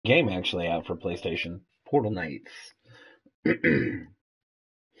Game actually out for PlayStation. Portal Knights.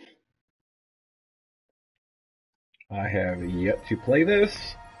 I have yet to play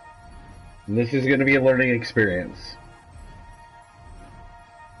this. And this is going to be a learning experience.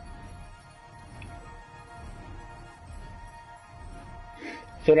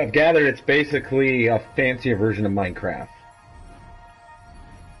 So what I've gathered, it's basically a fancier version of Minecraft.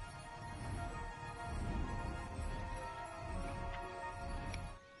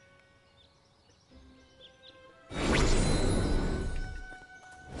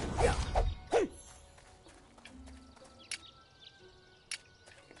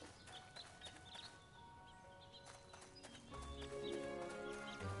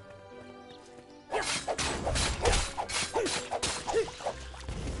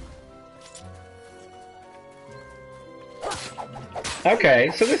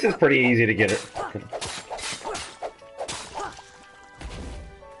 Okay, so this is pretty easy to get it.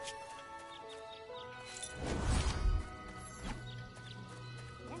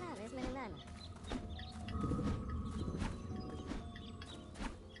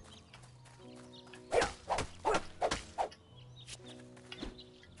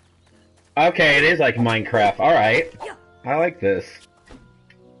 Okay, it is like Minecraft. Alright. I like this.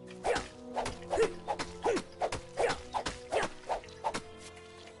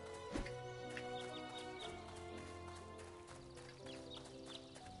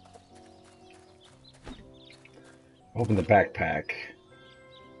 Open the backpack.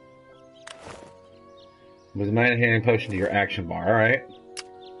 Was a mind handing potion to your action bar. Alright.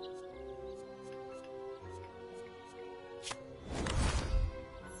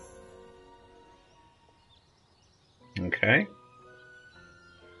 Okay.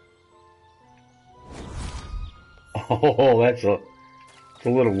 Oh, that's it's a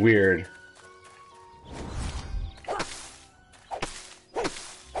little weird.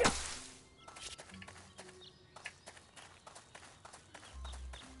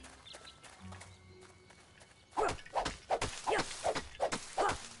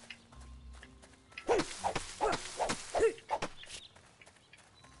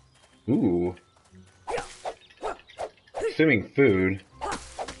 Ooh. Assuming food.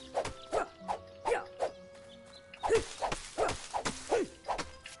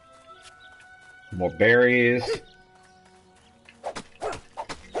 More berries.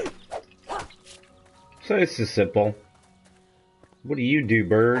 So this is simple. What do you do,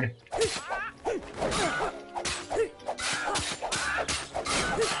 bird?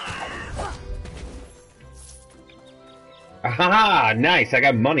 Aha! Nice! I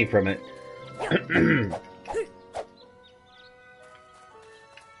got money from it.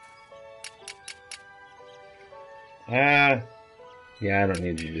 Yeah, I don't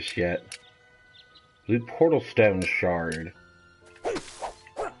need you just yet. Blue portal stone shard.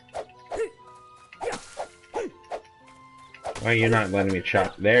 Why are you not letting me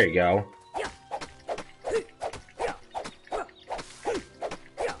chop? There you go.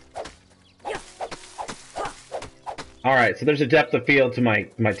 Alright, so there's a depth of field to my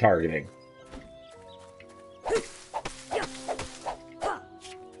targeting.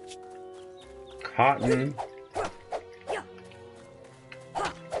 Cotton.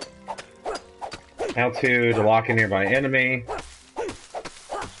 L2 to lock a nearby enemy.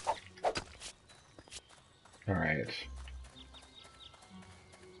 Alright.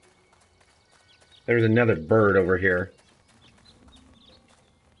 There's another bird over here.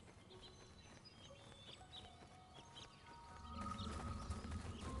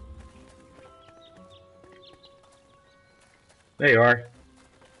 There you are.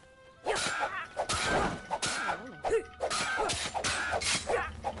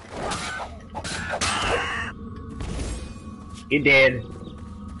 He dead.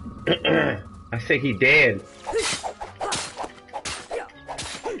 I say he dead.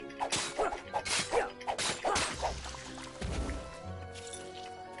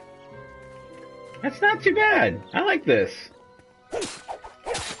 That's not too bad. I like this.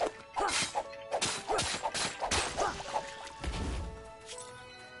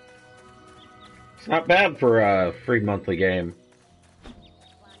 It's not bad for a free monthly game.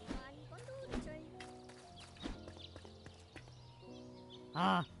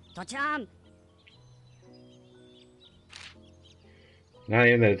 Not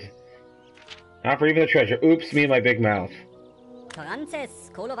even the, not for even the treasure. Oops, me and my big mouth.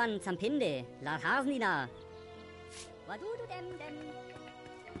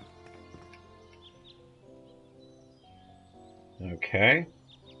 Okay.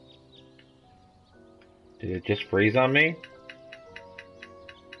 Did it just freeze on me?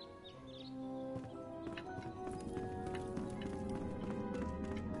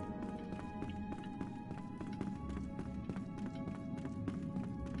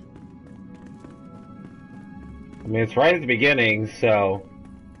 I mean, it's right at the beginning, so...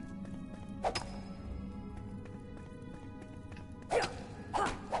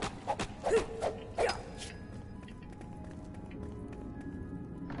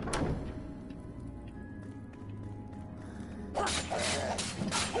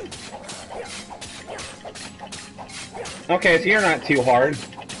 Okay, so you're not too hard.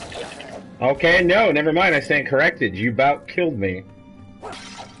 Okay, no, never mind, I stand corrected. You about killed me.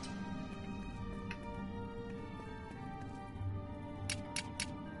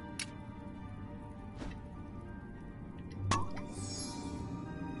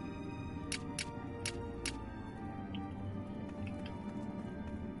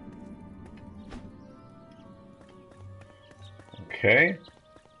 Okay.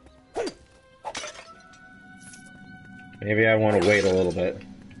 Maybe I want to wait a little bit.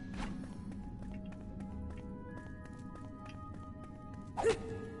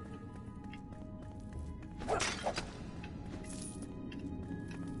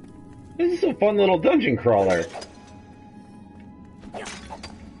 This is a fun little dungeon crawler.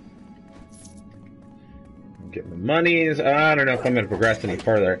 Get my monies. I don't know if I'm going to progress any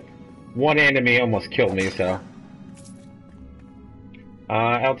further. One enemy almost killed me, so...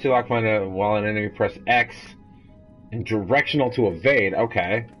 L2 lock mine while an enemy press X and directional to evade.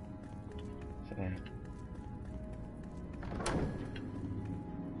 Okay.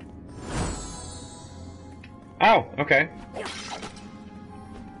 Oh, okay.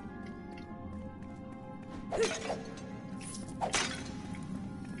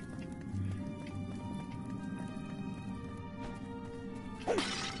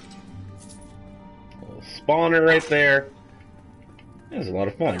 Little spawner right there. That was a lot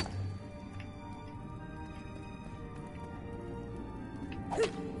of fun.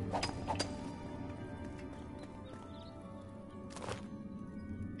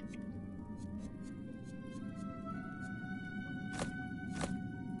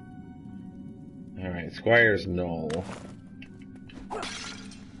 Alright, Squire's Knoll. I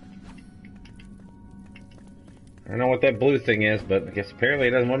don't know what that blue thing is, but I guess apparently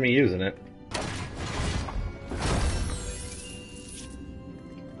it doesn't want me using it.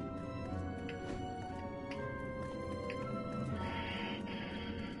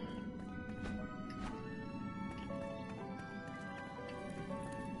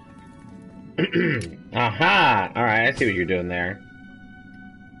 Aha! Alright, I see what you're doing there.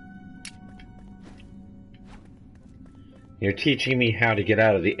 You're teaching me how to get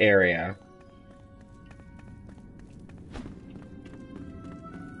out of the area.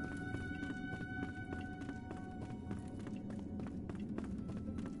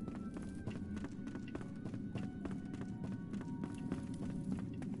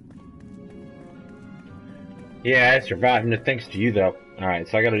 Yeah, I survived, thanks to you, though. Alright,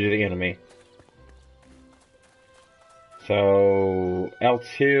 so I gotta do the enemy. So,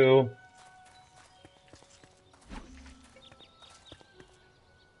 L2...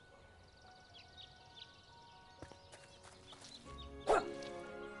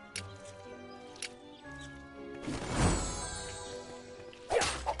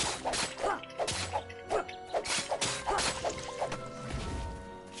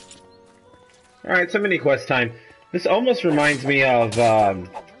 Alright, so mini quest time. This almost reminds me of,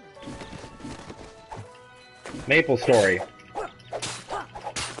 Maple Story.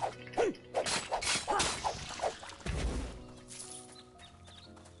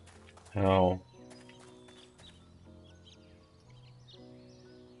 Oh.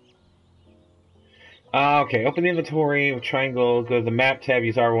 Okay, open the inventory with triangle, go to the map tab,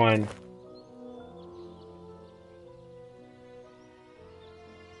 use R1.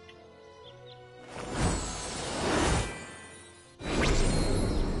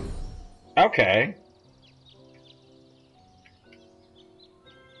 Okay.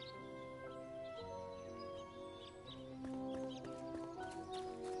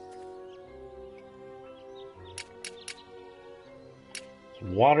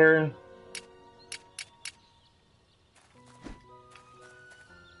 Water.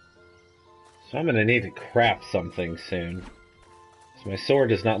 So I'm gonna need to craft something soon. So my sword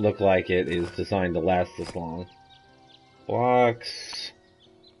does not look like it is designed to last this long. Blocks.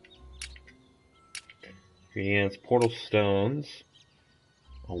 Ingredients, portal stones.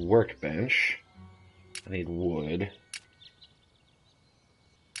 A workbench. I need wood.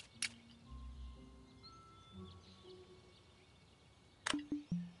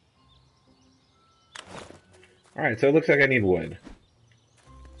 Alright, so it looks like I need wood.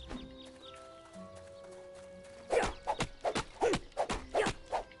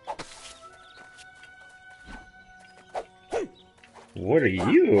 What are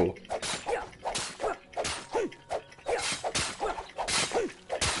you?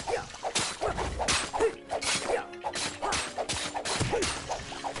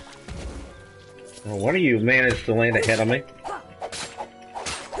 Well, one of you managed to land ahead of me.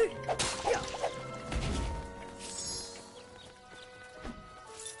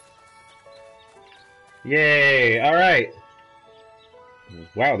 Yay! Alright.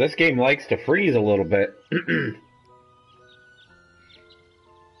 Wow, this game likes to freeze a little bit.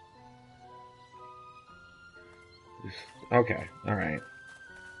 Okay, alright.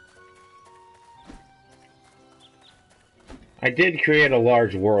 I did create a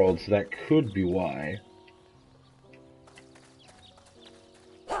large world, so that could be why.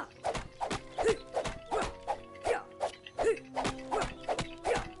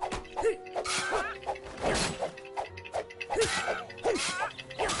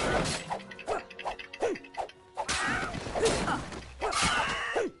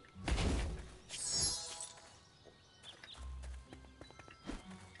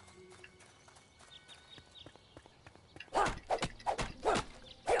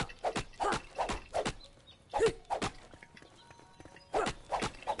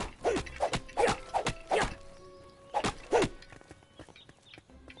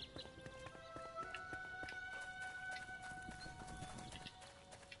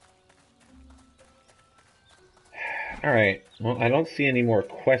 Alright, well, I don't see any more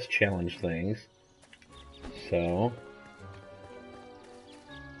quest challenge things, so...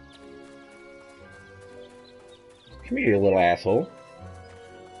 Come here, you little asshole.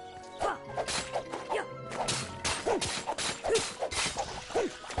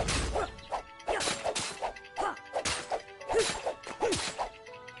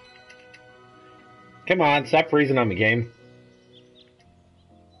 Come on, stop freezing on me, game.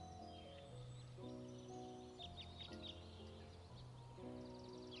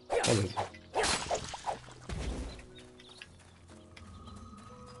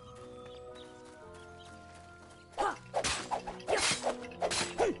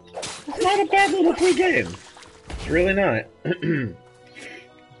 It's not a bad little free game. It's really not.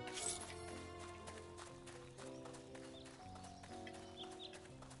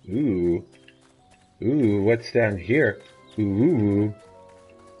 Ooh. Ooh, what's down here? Ooh.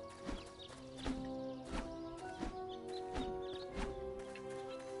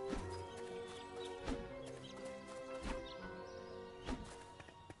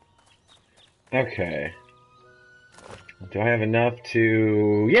 Okay. Do I have enough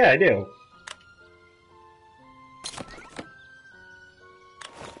to... Yeah, I do.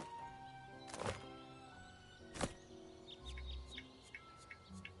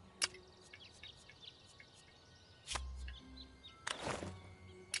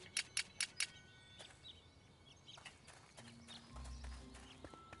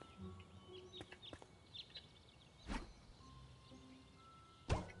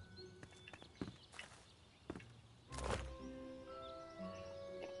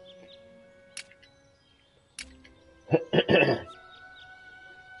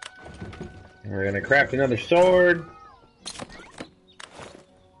 We're gonna craft another sword.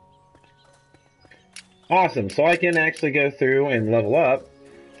 Awesome, so I can actually go through and level up.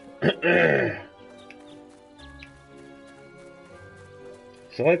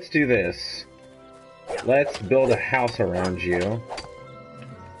 So let's do this. Let's build a house around you.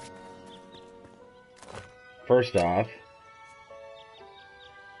 First off,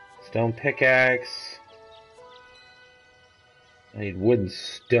 stone pickaxe. I need wooden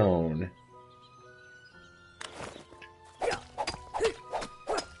stone.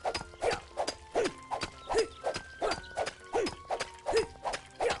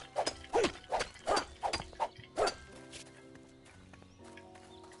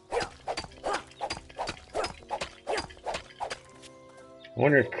 I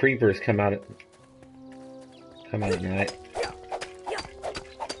wonder if creepers come out at night.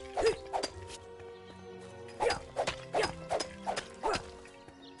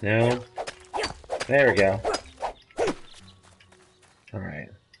 No? There we go. Alright.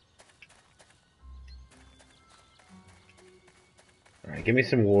 Alright, give me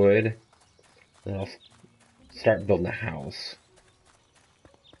some wood. Then I'll start building a house.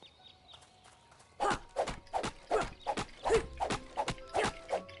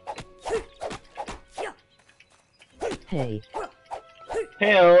 Hey.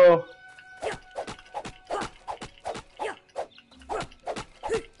 Heyo!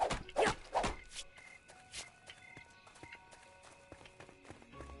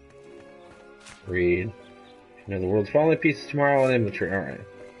 Read. You know the world's falling to pieces tomorrow in inventory.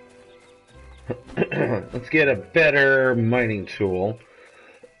 Alright. Let's get a better mining tool.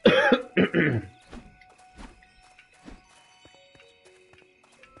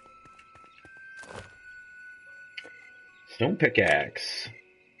 Stone pickaxe.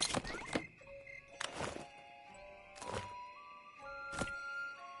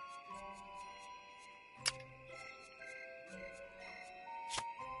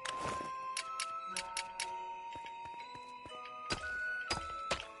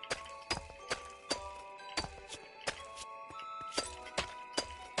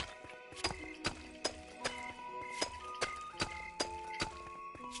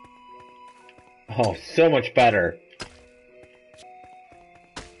 Oh, so much better.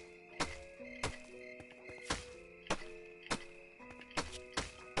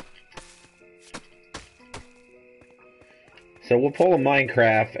 So we'll pull a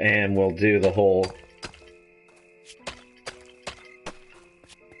Minecraft and we'll do the whole...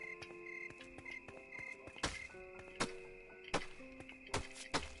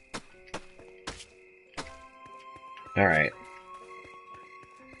 Alright.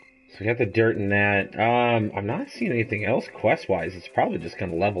 So we got the dirt in that. I'm not seeing anything else quest-wise. It's probably just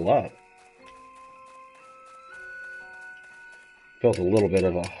going to level up. Built a little bit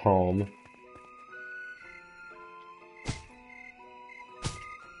of a home.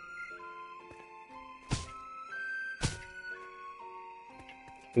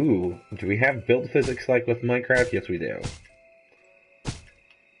 Ooh, do we have build physics like with Minecraft? Yes, we do.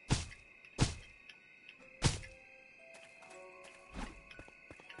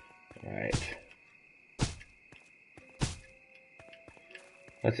 Alright.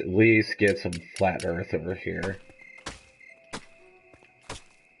 Let's at least get some flat earth over here.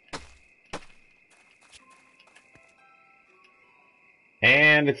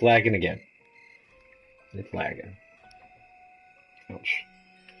 And it's lagging again. It's lagging. Ouch.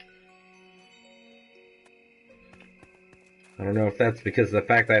 I don't know if that's because of the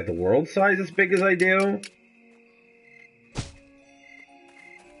fact that I have the world size as big as I do.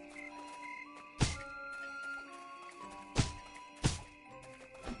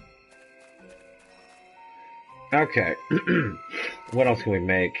 Okay. What else can we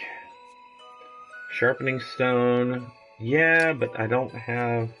make? Sharpening stone. Yeah, but I don't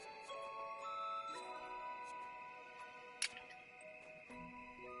have...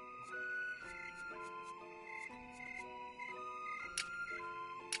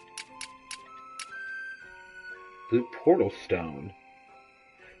 Blue portal stone.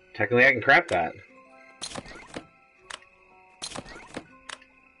 Technically, I can craft that.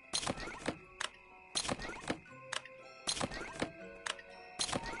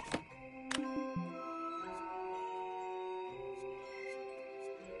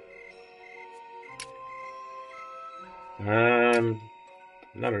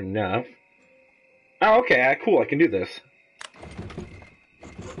 Not enough. Oh, okay, cool, I can do this.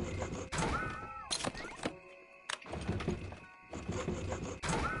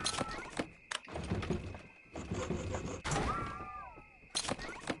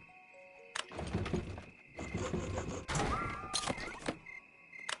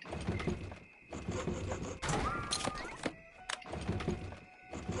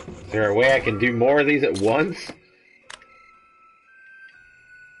 Is there a way I can do more of these at once?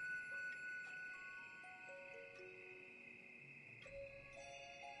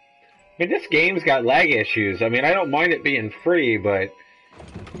 I mean, this game's got lag issues. I mean, I don't mind it being free, but...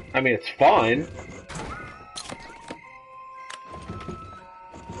 I mean, it's fun.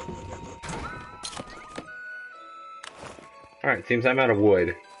 Alright, seems I'm out of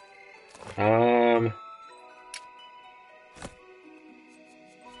wood.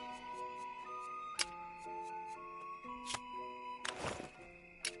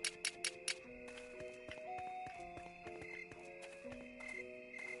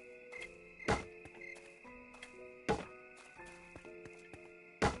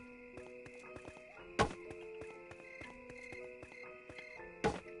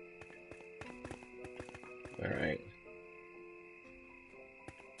 Alright.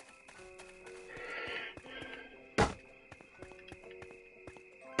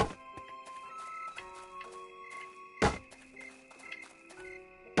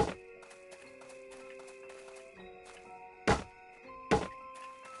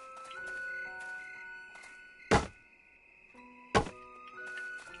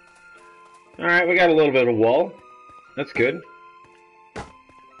 Alright, we got a little bit of wall. That's good.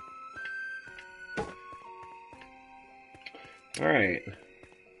 Alright.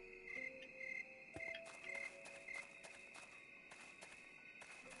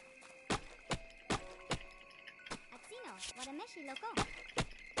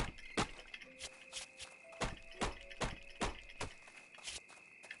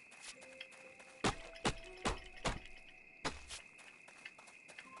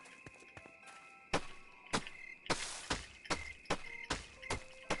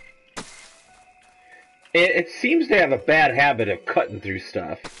 It seems to have a bad habit of cutting through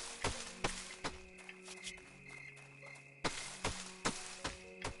stuff.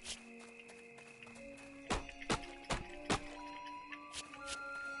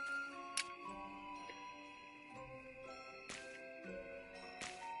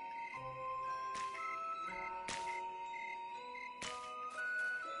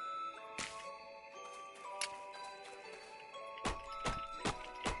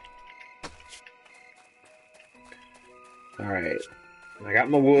 Alright. I got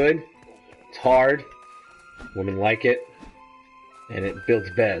my wood. It's hard. Women like it. And it builds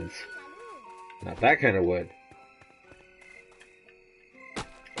beds. Not that kind of wood.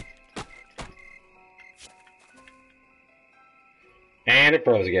 And it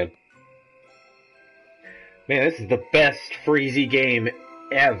froze again. Man, this is the best freezy game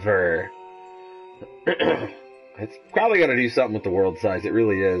ever. It's probably going to do something with the world size. It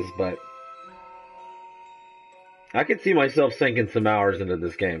really is, but I could see myself sinking some hours into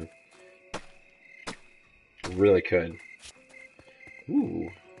this game. Really could. Ooh.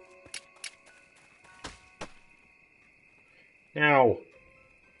 Now.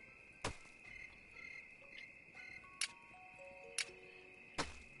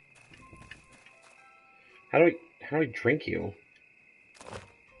 How do I drink you?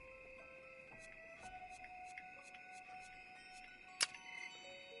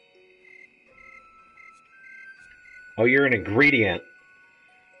 Oh, you're an ingredient.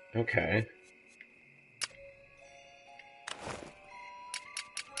 Okay.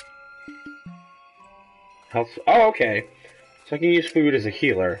 Health. Oh, okay. So I can use food as a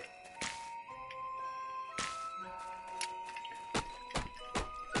healer.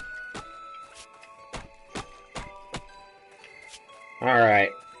 Alright.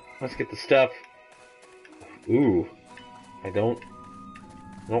 Let's get the stuff. Ooh. I don't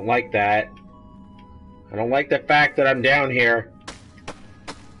like that. I don't like the fact that I'm down here.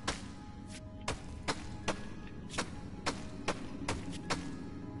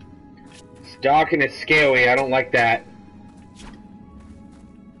 It's dark and it's scary. I don't like that.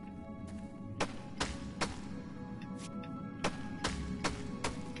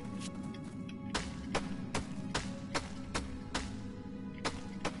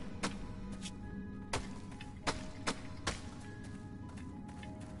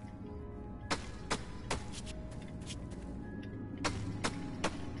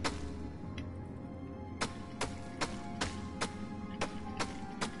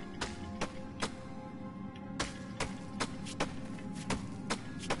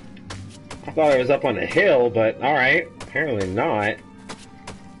 I thought I was up on a hill, but alright. Apparently not.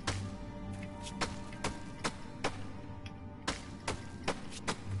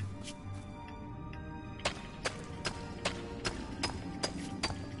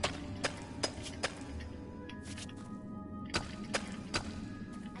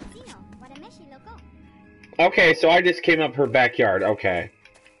 Okay, so I just came up her backyard. Okay.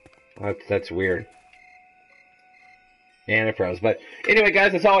 That's weird. And it froze. But anyway,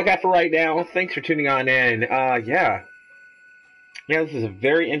 guys, that's all I got for right now. Thanks for tuning on in. Yeah, this is a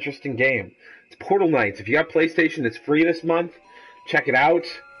very interesting game. It's Portal Knights. If you got PlayStation, it's free this month. Check it out.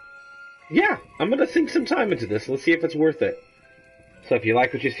 Yeah, I'm going to sink some time into this. Let's see if it's worth it. So if you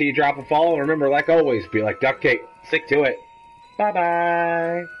like what you see, drop a follow. Remember, like always, be like duct tape. Stick to it.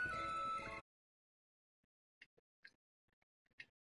 Bye-bye.